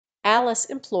Alice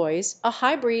employs a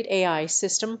hybrid AI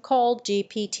system called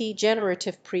GPT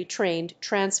Generative Pre-trained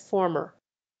Transformer.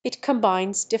 It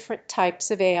combines different types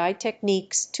of AI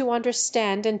techniques to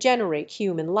understand and generate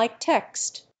human-like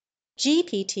text.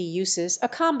 GPT uses a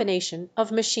combination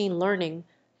of machine learning,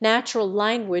 natural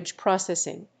language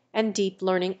processing, and deep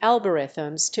learning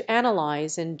algorithms to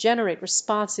analyze and generate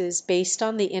responses based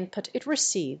on the input it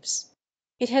receives.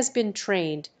 It has been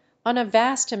trained on a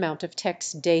vast amount of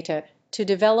text data to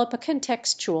develop a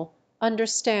contextual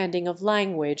understanding of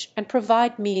language and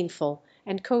provide meaningful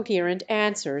and coherent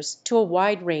answers to a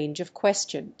wide range of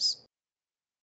questions.